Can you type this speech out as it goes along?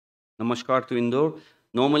Namaskar to Indore.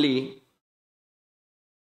 Normally,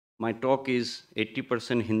 my talk is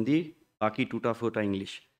 80% Hindi, baki tuta futa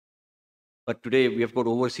English. But today we have got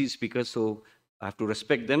overseas speakers, so I have to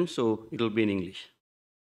respect them, so it'll be in English.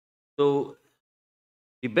 So,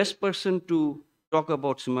 the best person to talk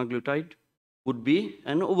about semaglutide would be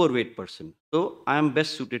an overweight person. So, I am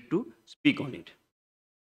best suited to speak on it.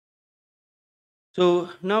 So,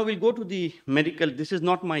 now we'll go to the medical. This is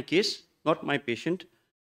not my case, not my patient.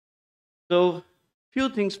 So, few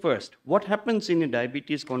things first. What happens in a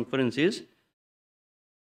diabetes conference is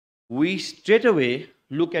we straight away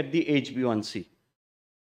look at the HbA1c.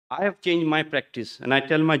 I have changed my practice and I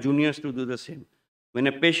tell my juniors to do the same. When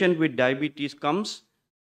a patient with diabetes comes,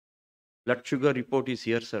 blood sugar report is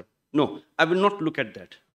here, sir. No, I will not look at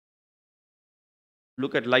that.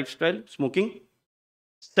 Look at lifestyle, smoking.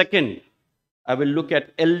 Second, I will look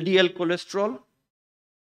at LDL cholesterol.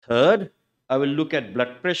 Third, I will look at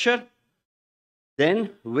blood pressure.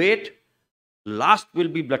 Then weight. Last will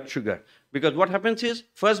be blood sugar. Because what happens is,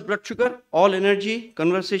 first blood sugar, all energy,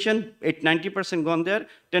 conversation, 90% gone there,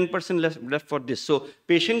 10% left for this. So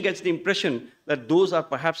patient gets the impression that those are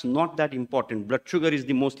perhaps not that important. Blood sugar is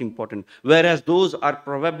the most important, whereas those are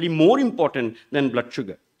probably more important than blood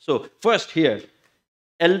sugar. So first here,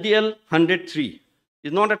 LDL 103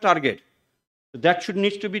 is not a target. That should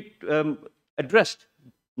need to be addressed.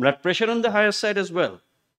 Blood pressure on the higher side as well.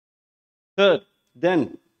 Third,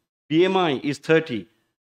 then BMI is 30.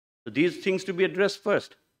 So these things to be addressed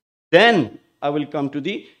first. Then I will come to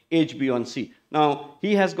the HbA1c. Now,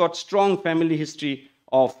 he has got strong family history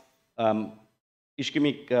of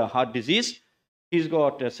ischemic heart disease. He's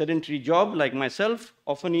got a sedentary job like myself,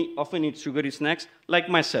 often eats sugary snacks like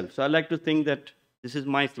myself. So I like to think that this is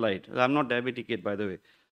my slide. I'm not diabetic yet, by the way.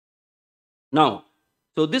 Now,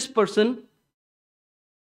 so this person,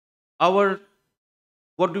 what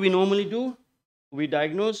do we normally do? We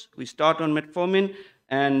diagnose, we start on metformin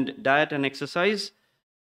and diet and exercise.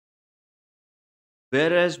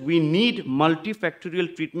 Whereas we need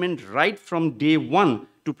multifactorial treatment right from day one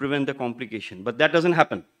to prevent the complication. But that doesn't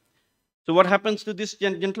happen. So what happens to this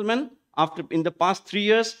gentleman? In the past 3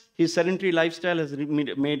 years, his sedentary lifestyle has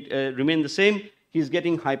remained the same. He's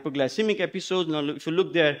getting hypoglycemic episodes. Now, if you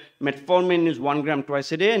look there, metformin is 1 gram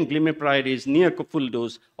twice a day, and glimepiride is near full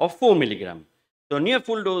dose of 4 milligram. So near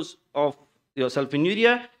full dose of your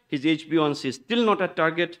sulfonylurea, his HbA1c is still not at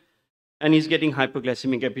target, and he's getting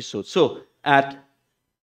hypoglycemic episodes. So at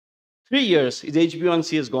 3 years, his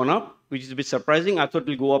HbA1c has gone up, which is a bit surprising. I thought it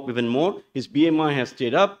will go up even more. His BMI has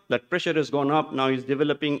stayed up, blood pressure has gone up. Now he's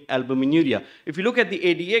developing albuminuria. If you look at the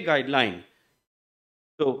ADA guideline,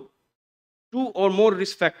 so 2 or more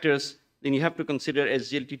risk factors, then you have to consider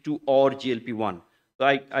SGLT2 or GLP-1.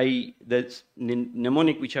 So the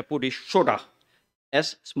mnemonic which I put is SHODA.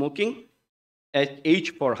 S, smoking,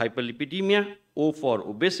 H for hyperlipidemia, O for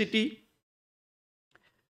obesity,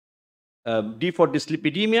 D for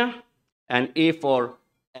dyslipidemia, and A for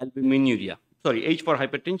albuminuria. Sorry, H for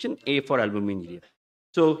hypertension, A for albuminuria.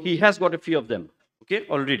 So he has got a few of them, okay,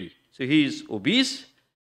 already. So he is obese,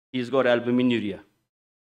 he's got albuminuria.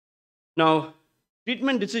 Now,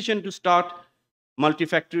 treatment decision to start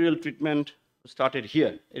multifactorial treatment started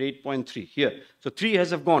here at 8.3 here. So 3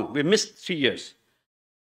 years have gone. We missed 3 years.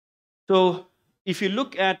 So if you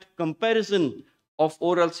look at comparison of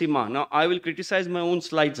oral sema, now I will criticize my own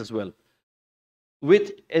slides as well,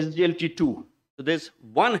 with SGLT2. So there's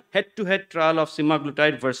one head-to-head trial of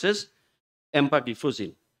semaglutide versus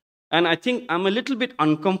empagliflozin. And I think I'm a little bit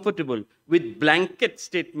uncomfortable with blanket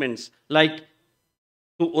statements like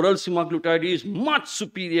oral semaglutide is much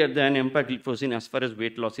superior than empagliflozin as far as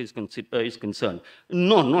weight loss is concerned.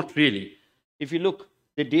 No, not really. If you look,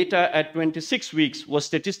 the data at 26 weeks was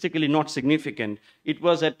statistically not significant. It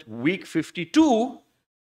was at week 52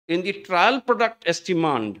 in the trial product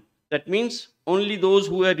estimand. That means only those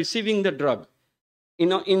who are receiving the drug.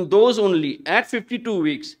 In those only, at 52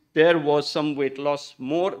 weeks, there was some weight loss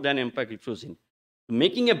more than empagliflozin.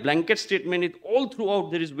 Making a blanket statement is all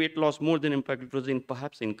throughout there is weight loss more than empagliflozin,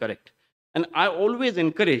 perhaps incorrect. And I always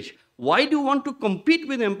encourage, why do you want to compete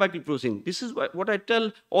with empagliflozin? This is what I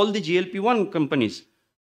tell all the GLP-1 companies.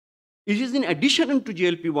 It is in addition to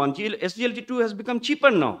GLP-1. SGLT2 has become cheaper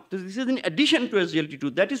now. This is in addition to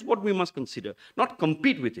SGLT2. That is what we must consider, not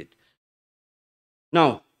compete with it.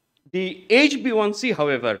 Now, the HbA1c,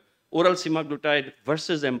 however, oral semaglutide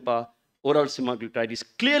versus EMPA, oral semaglutide is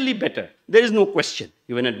clearly better. There is no question,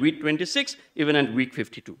 even at week 26, even at week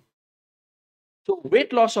 52. So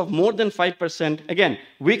weight loss of more than 5%, again,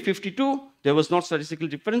 week 52, there was not statistical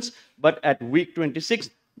difference, but at week 26,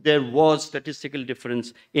 there was statistical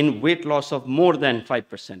difference in weight loss of more than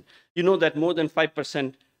 5%. You know that more than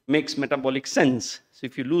 5% makes metabolic sense. So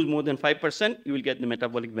if you lose more than 5%, you will get the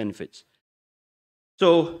metabolic benefits.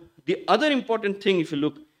 So the other important thing, if you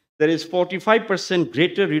look, there is 45%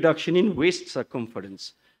 greater reduction in waist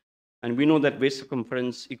circumference. And we know that waist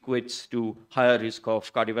circumference equates to higher risk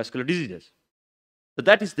of cardiovascular diseases. So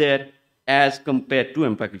that is there as compared to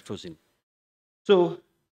empagliflozin. So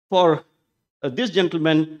for this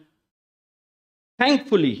gentleman,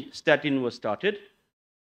 thankfully, statin was started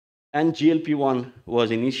and GLP-1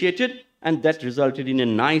 was initiated, and that resulted in a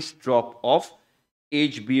nice drop of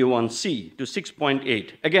HbA1c to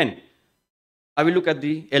 6.8. Again, I will look at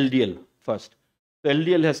the LDL first. The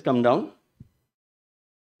LDL has come down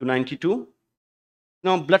to 92.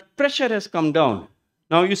 Now, blood pressure has come down.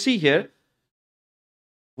 Now, you see here,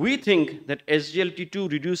 we think that SGLT2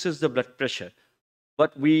 reduces the blood pressure,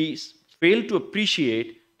 but we fail to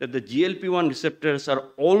appreciate that the GLP-1 receptors are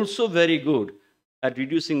also very good at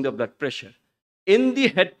reducing the blood pressure. In the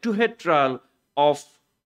head-to-head trial of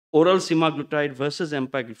oral semaglutide versus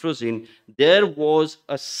empagliflozin, there was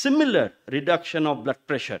a similar reduction of blood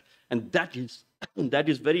pressure, and that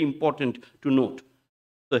is very important to note.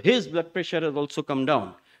 So his blood pressure has also come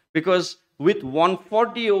down, because with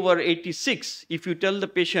 140 over 86, if you tell the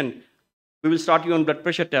patient, we will start you on blood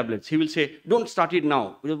pressure tablets, he will say, don't start it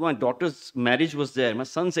now, because my daughter's marriage was there, my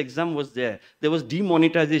son's exam was there was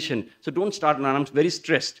demonetization, so don't start now, I'm very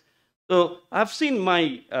stressed. So I've seen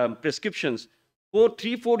my prescriptions,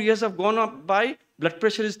 3-4 years have gone up by, blood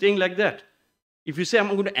pressure is staying like that. If you say, I'm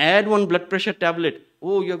going to add one blood pressure tablet,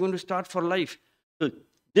 oh, you're going to start for life. So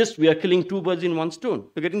this, we are killing two birds in one stone.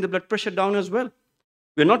 We're getting the blood pressure down as well.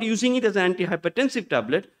 We're not using it as an antihypertensive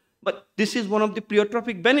tablet, but this is one of the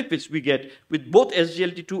pleiotropic benefits we get with both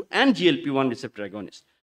SGLT2 and GLP-1 receptor agonists.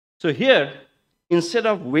 So here, instead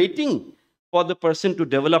of waiting for the person to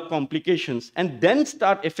develop complications and then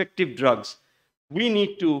start effective drugs, we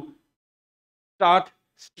need to start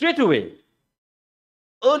straight away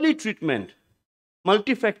early treatment,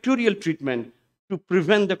 multifactorial treatment to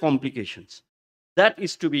prevent the complications. That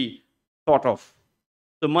is to be thought of.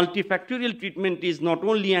 So multifactorial treatment is not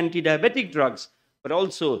only anti-diabetic drugs, but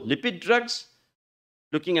also lipid drugs,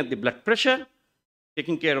 looking at the blood pressure,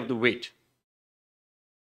 taking care of the weight.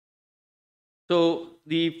 So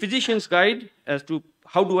the physician's guide as to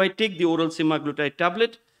how do I take the oral semaglutide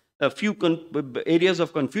tablet, a few areas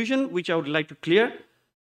of confusion which I would like to clear.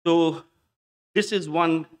 So this is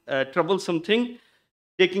one troublesome thing,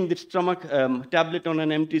 taking the stomach tablet on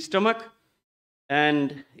an empty stomach.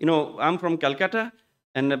 And you know, I'm from Calcutta,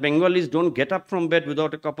 and the Bengalis don't get up from bed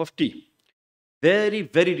without a cup of tea. Very,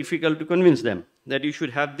 very difficult to convince them that you should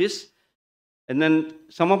have this. And then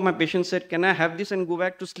some of my patients said, can I have this and go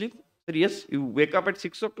back to sleep? I said, yes, you wake up at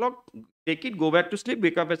 6 o'clock, take it, go back to sleep,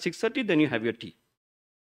 wake up at 6:30, then you have your tea.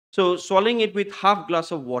 So swallowing it with half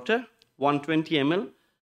glass of water, 120 ml.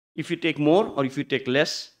 If you take more or if you take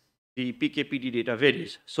less, the PK/PD data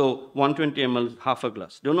varies. So 120 ml, half a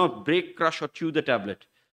glass. Do not break, crush, or chew the tablet.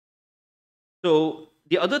 So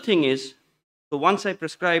the other thing is, so once I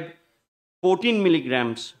prescribed 14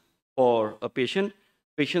 milligrams for a patient,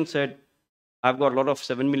 patient said, I've got a lot of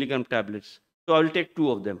 7 milligram tablets, so I'll take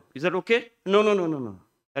 2 of them. Is that okay? No, no, no, no, no.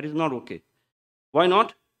 That is not okay. Why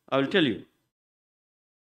not? I will tell you.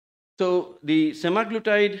 So the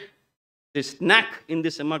semaglutide, the snack in the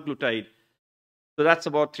semaglutide, so that's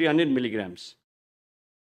about 300 milligrams.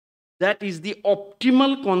 That is the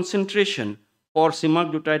optimal concentration for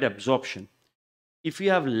semaglutide absorption. If you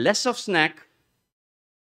have less of snack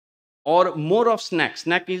or more of snack,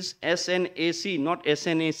 snack is SNAC, not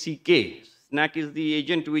SNACK. Snack is the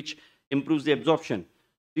agent which improves the absorption.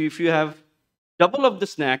 So if you have double of the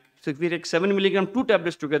snack, so if we take 7 milligram, 2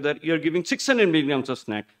 tablets together, you're giving 600 milligrams of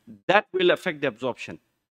snack. That will affect the absorption.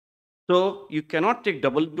 So you cannot take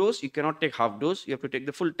double dose, you cannot take half dose, you have to take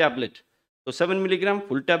the full tablet. So 7 milligram,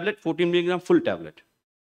 full tablet, 14 milligram, full tablet.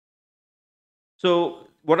 So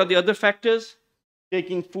what are the other factors?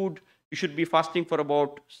 Taking food, you should be fasting for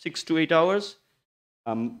about 6 to 8 hours.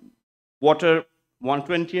 Water,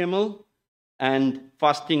 120 ml, and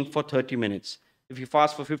fasting for 30 minutes. If you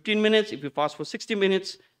fast for 15 minutes, if you fast for 60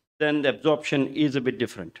 minutes, then the absorption is a bit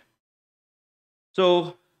different.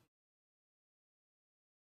 So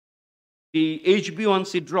the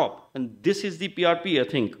HbA1c drop, and this is the PRP, I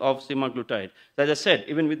think, of semaglutide. As I said,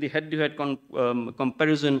 even with the head-to-head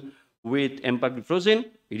comparison with empagliflozin,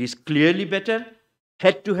 it is clearly better.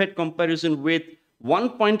 Head-to-head comparison with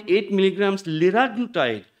 1.8 milligrams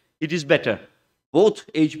liraglutide, it is better,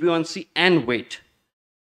 both HbA1c and weight.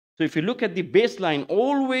 So if you look at the baseline,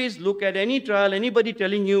 always look at any trial, anybody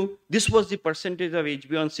telling you this was the percentage of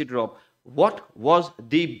HbA1c drop. What was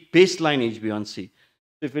the baseline HbA1c?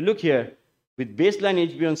 So if you look here, with baseline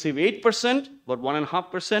HbA1c of 8%, about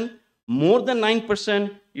 1.5%, more than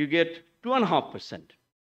 9%, you get 2.5%.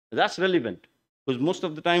 That's relevant, because most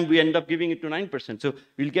of the time we end up giving it to 9%. So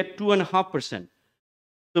we'll get 2.5%.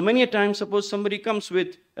 So many a times, suppose somebody comes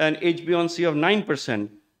with an HbA1c of 9%,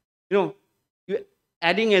 you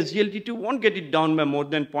adding SGLT2 won't get it down by more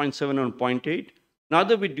than 0.7 or 0.8.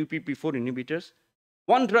 Neither with DPP4 inhibitors.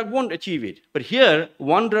 One drug won't achieve it. But here,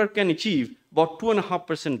 one drug can achieve about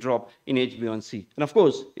 2.5% drop in HbA1c. And of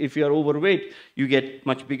course, if you are overweight, you get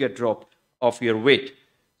much bigger drop of your weight.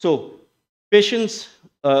 So patients,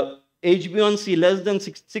 HbA1c less than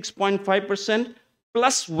 6.5%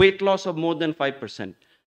 plus weight loss of more than 5%.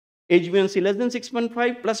 HbA1c less than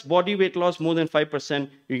 6.5 plus body weight loss more than 5%,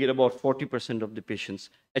 you get about 40% of the patients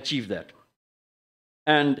achieve that.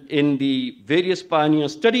 And in the various pioneer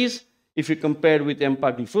studies, if you compare with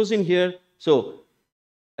empagliflozin here, so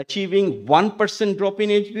achieving 1% drop in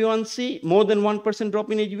HbA1c, more than 1% drop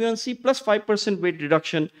in HbA1c plus 5% weight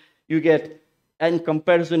reduction, you get, in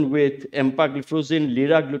comparison with empagliflozin,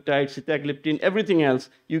 liraglutide, sitagliptin, everything else,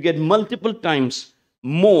 you get multiple times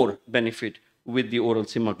more benefit with the oral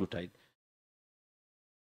semaglutide.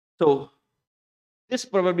 So this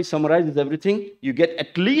probably summarizes everything. You get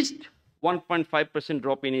at least 1.5%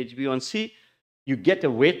 drop in HbA1c. You get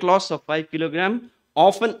a weight loss of 5 kilograms.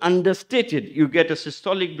 Often understated, you get a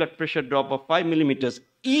systolic blood pressure drop of 5 millimeters.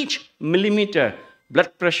 Each millimeter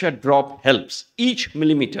blood pressure drop helps. Each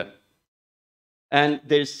millimeter. And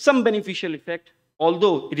there is some beneficial effect,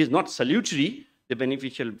 although it is not salutary, the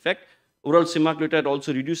beneficial effect. Oral semaglutide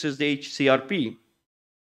also reduces the hCRP.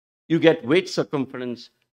 You get weight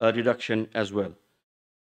circumference reduction as well.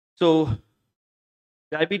 So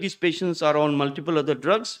diabetes patients are on multiple other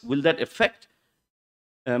drugs. Will that affect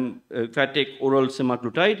if I take oral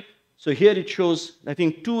semaglutide? So here it shows, I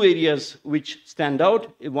think, two areas which stand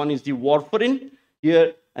out. One is the warfarin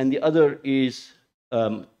here, and the other is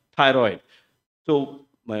thyroid. So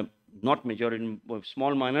not majority,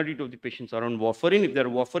 small minority of the patients are on warfarin. If they're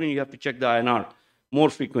warfarin, you have to check the INR more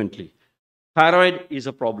frequently. Thyroid is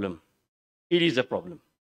a problem. It is a problem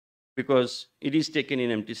because it is taken in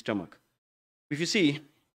empty stomach. If you see,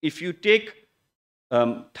 if you take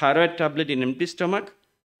thyroid tablet in empty stomach,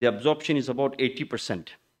 the absorption is about 80%.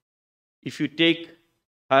 If you take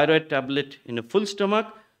thyroid tablet in a full stomach,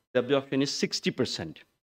 the absorption is 60%.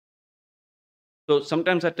 So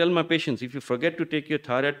sometimes I tell my patients, if you forget to take your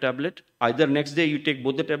thyroid tablet, either next day you take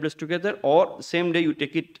both the tablets together, or the same day you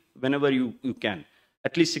take it whenever you can.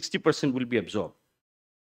 At least 60% will be absorbed.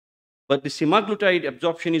 But the semaglutide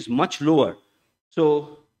absorption is much lower.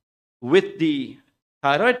 So with the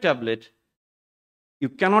thyroid tablet, you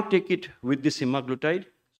cannot take it with the semaglutide.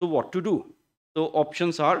 So what to do? So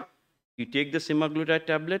options are, you take the semaglutide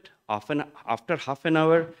tablet, after half an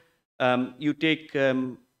hour, you take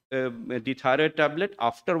the thyroid tablet.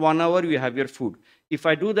 After 1 hour, you have your food. If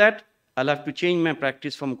I do that, I'll have to change my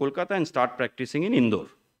practice from Kolkata and start practicing in Indore,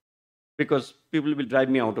 because people will drive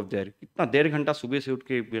me out of there. We are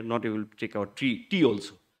not able to take our tea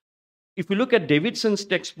also. If you look at Davidson's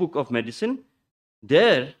textbook of medicine,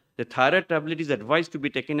 there the thyroid tablet is advised to be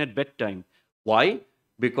taken at bedtime. Why?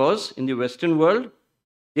 Because in the Western world,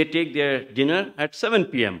 they take their dinner at 7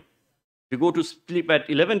 p.m. You go to sleep at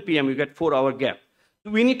 11 p.m., you get 4-hour gap. So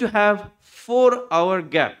we need to have 4-hour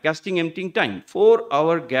gap, gastric emptying time,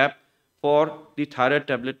 4-hour gap for the thyroid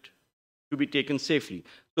tablet to be taken safely.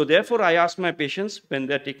 So therefore, I ask my patients when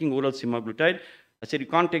they're taking oral semaglutide, I said, you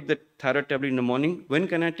can't take the thyroid tablet in the morning. When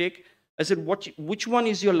can I take? I said, which one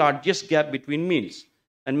is your largest gap between meals?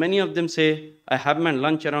 And many of them say, I have my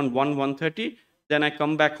lunch around 1:30, then I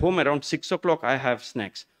come back home around 6 o'clock, I have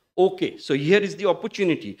snacks. Okay, so here is the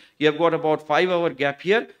opportunity. You have got about 5-hour gap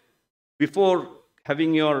here before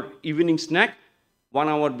having your evening snack. 1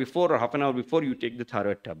 hour before or half an hour before, you take the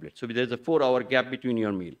thyroid tablet. So there's a 4-hour gap between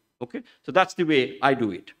your meal. Okay, so that's the way I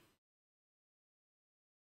do it.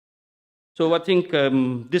 So I think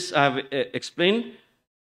this I have explained.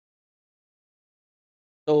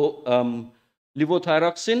 So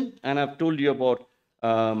levothyroxine, and I've told you about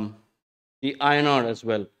the INR as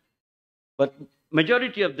well. But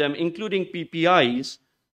majority of them, including PPIs,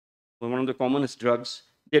 one of the commonest drugs,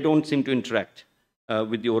 they don't seem to interact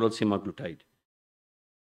with the oral semaglutide.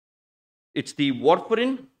 It's the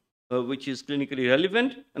warfarin, which is clinically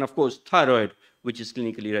relevant, and of course, thyroid, which is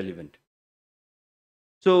clinically relevant.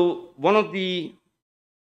 So one of the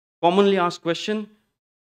commonly asked question,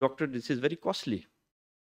 doctor, this is very costly.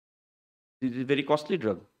 This is a very costly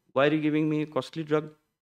drug. Why are you giving me a costly drug?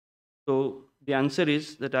 So the answer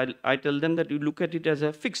is that I tell them that you look at it as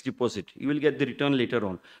a fixed deposit. You will get the return later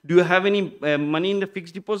on. Do you have any money in the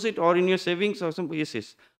fixed deposit or in your savings or something? Yes,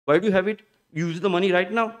 yes. Why do you have it? Use the money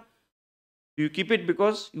right now. Do you keep it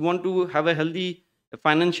because you want to have a healthy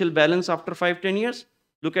financial balance after 5-10 years?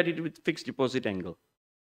 Look at it with fixed deposit angle.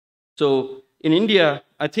 So in India,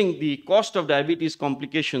 I think the cost of diabetes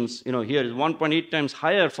complications, here is 1.8 times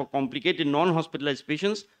higher for complicated non-hospitalized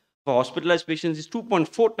patients. For hospitalized patients, is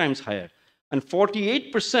 2.4 times higher. And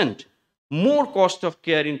 48% more cost of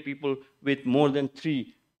care in people with more than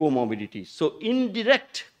 3 comorbidities. So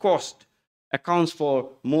indirect cost accounts for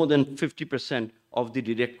more than 50% of the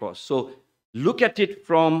direct cost. So look at it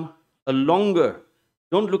from a longer,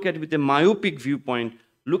 don't look at it with a myopic viewpoint,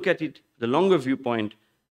 look at it the longer viewpoint,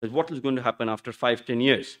 is what is going to happen after 5-10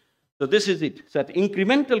 years. So this is it. So at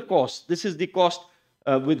incremental cost, this is the cost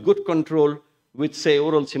with good control with, say,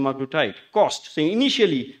 oral semaglutide. Cost. So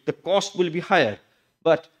initially, the cost will be higher.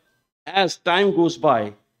 But as time goes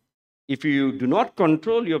by, if you do not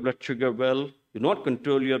control your blood sugar well, do not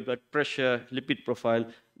control your blood pressure, lipid profile,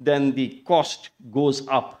 then the cost goes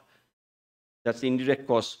up. That's the indirect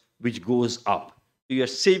cost, which goes up. So you're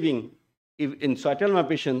saving. So I tell my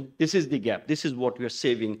patient, this is the gap. This is what we are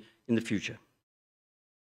saving in the future.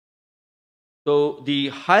 So the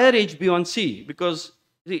higher HbA1c, because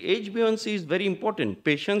the HbA1c is very important.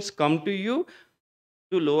 Patients come to you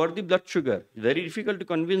to lower the blood sugar. It's very difficult to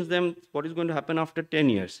convince them what is going to happen after 10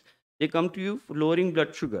 years. They come to you for lowering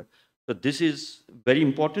blood sugar. So this is very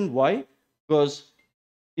important. Why? Because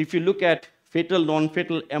if you look at fatal,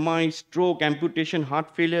 non-fatal, MI, stroke, amputation,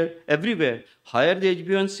 heart failure, everywhere, higher the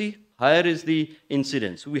HbA1c, higher is the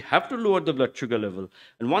incidence. We have to lower the blood sugar level.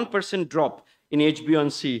 And 1% drop in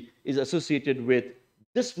HbA1c is associated with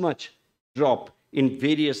this much drop in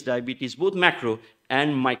various diabetes, both macro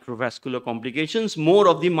and microvascular complications, more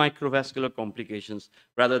of the microvascular complications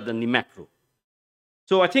rather than the macro.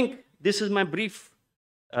 So I think this is my brief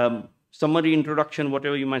summary introduction,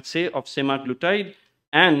 whatever you might say, of semaglutide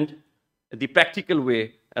and the practical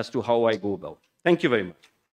way as to how I go about. Thank you very much.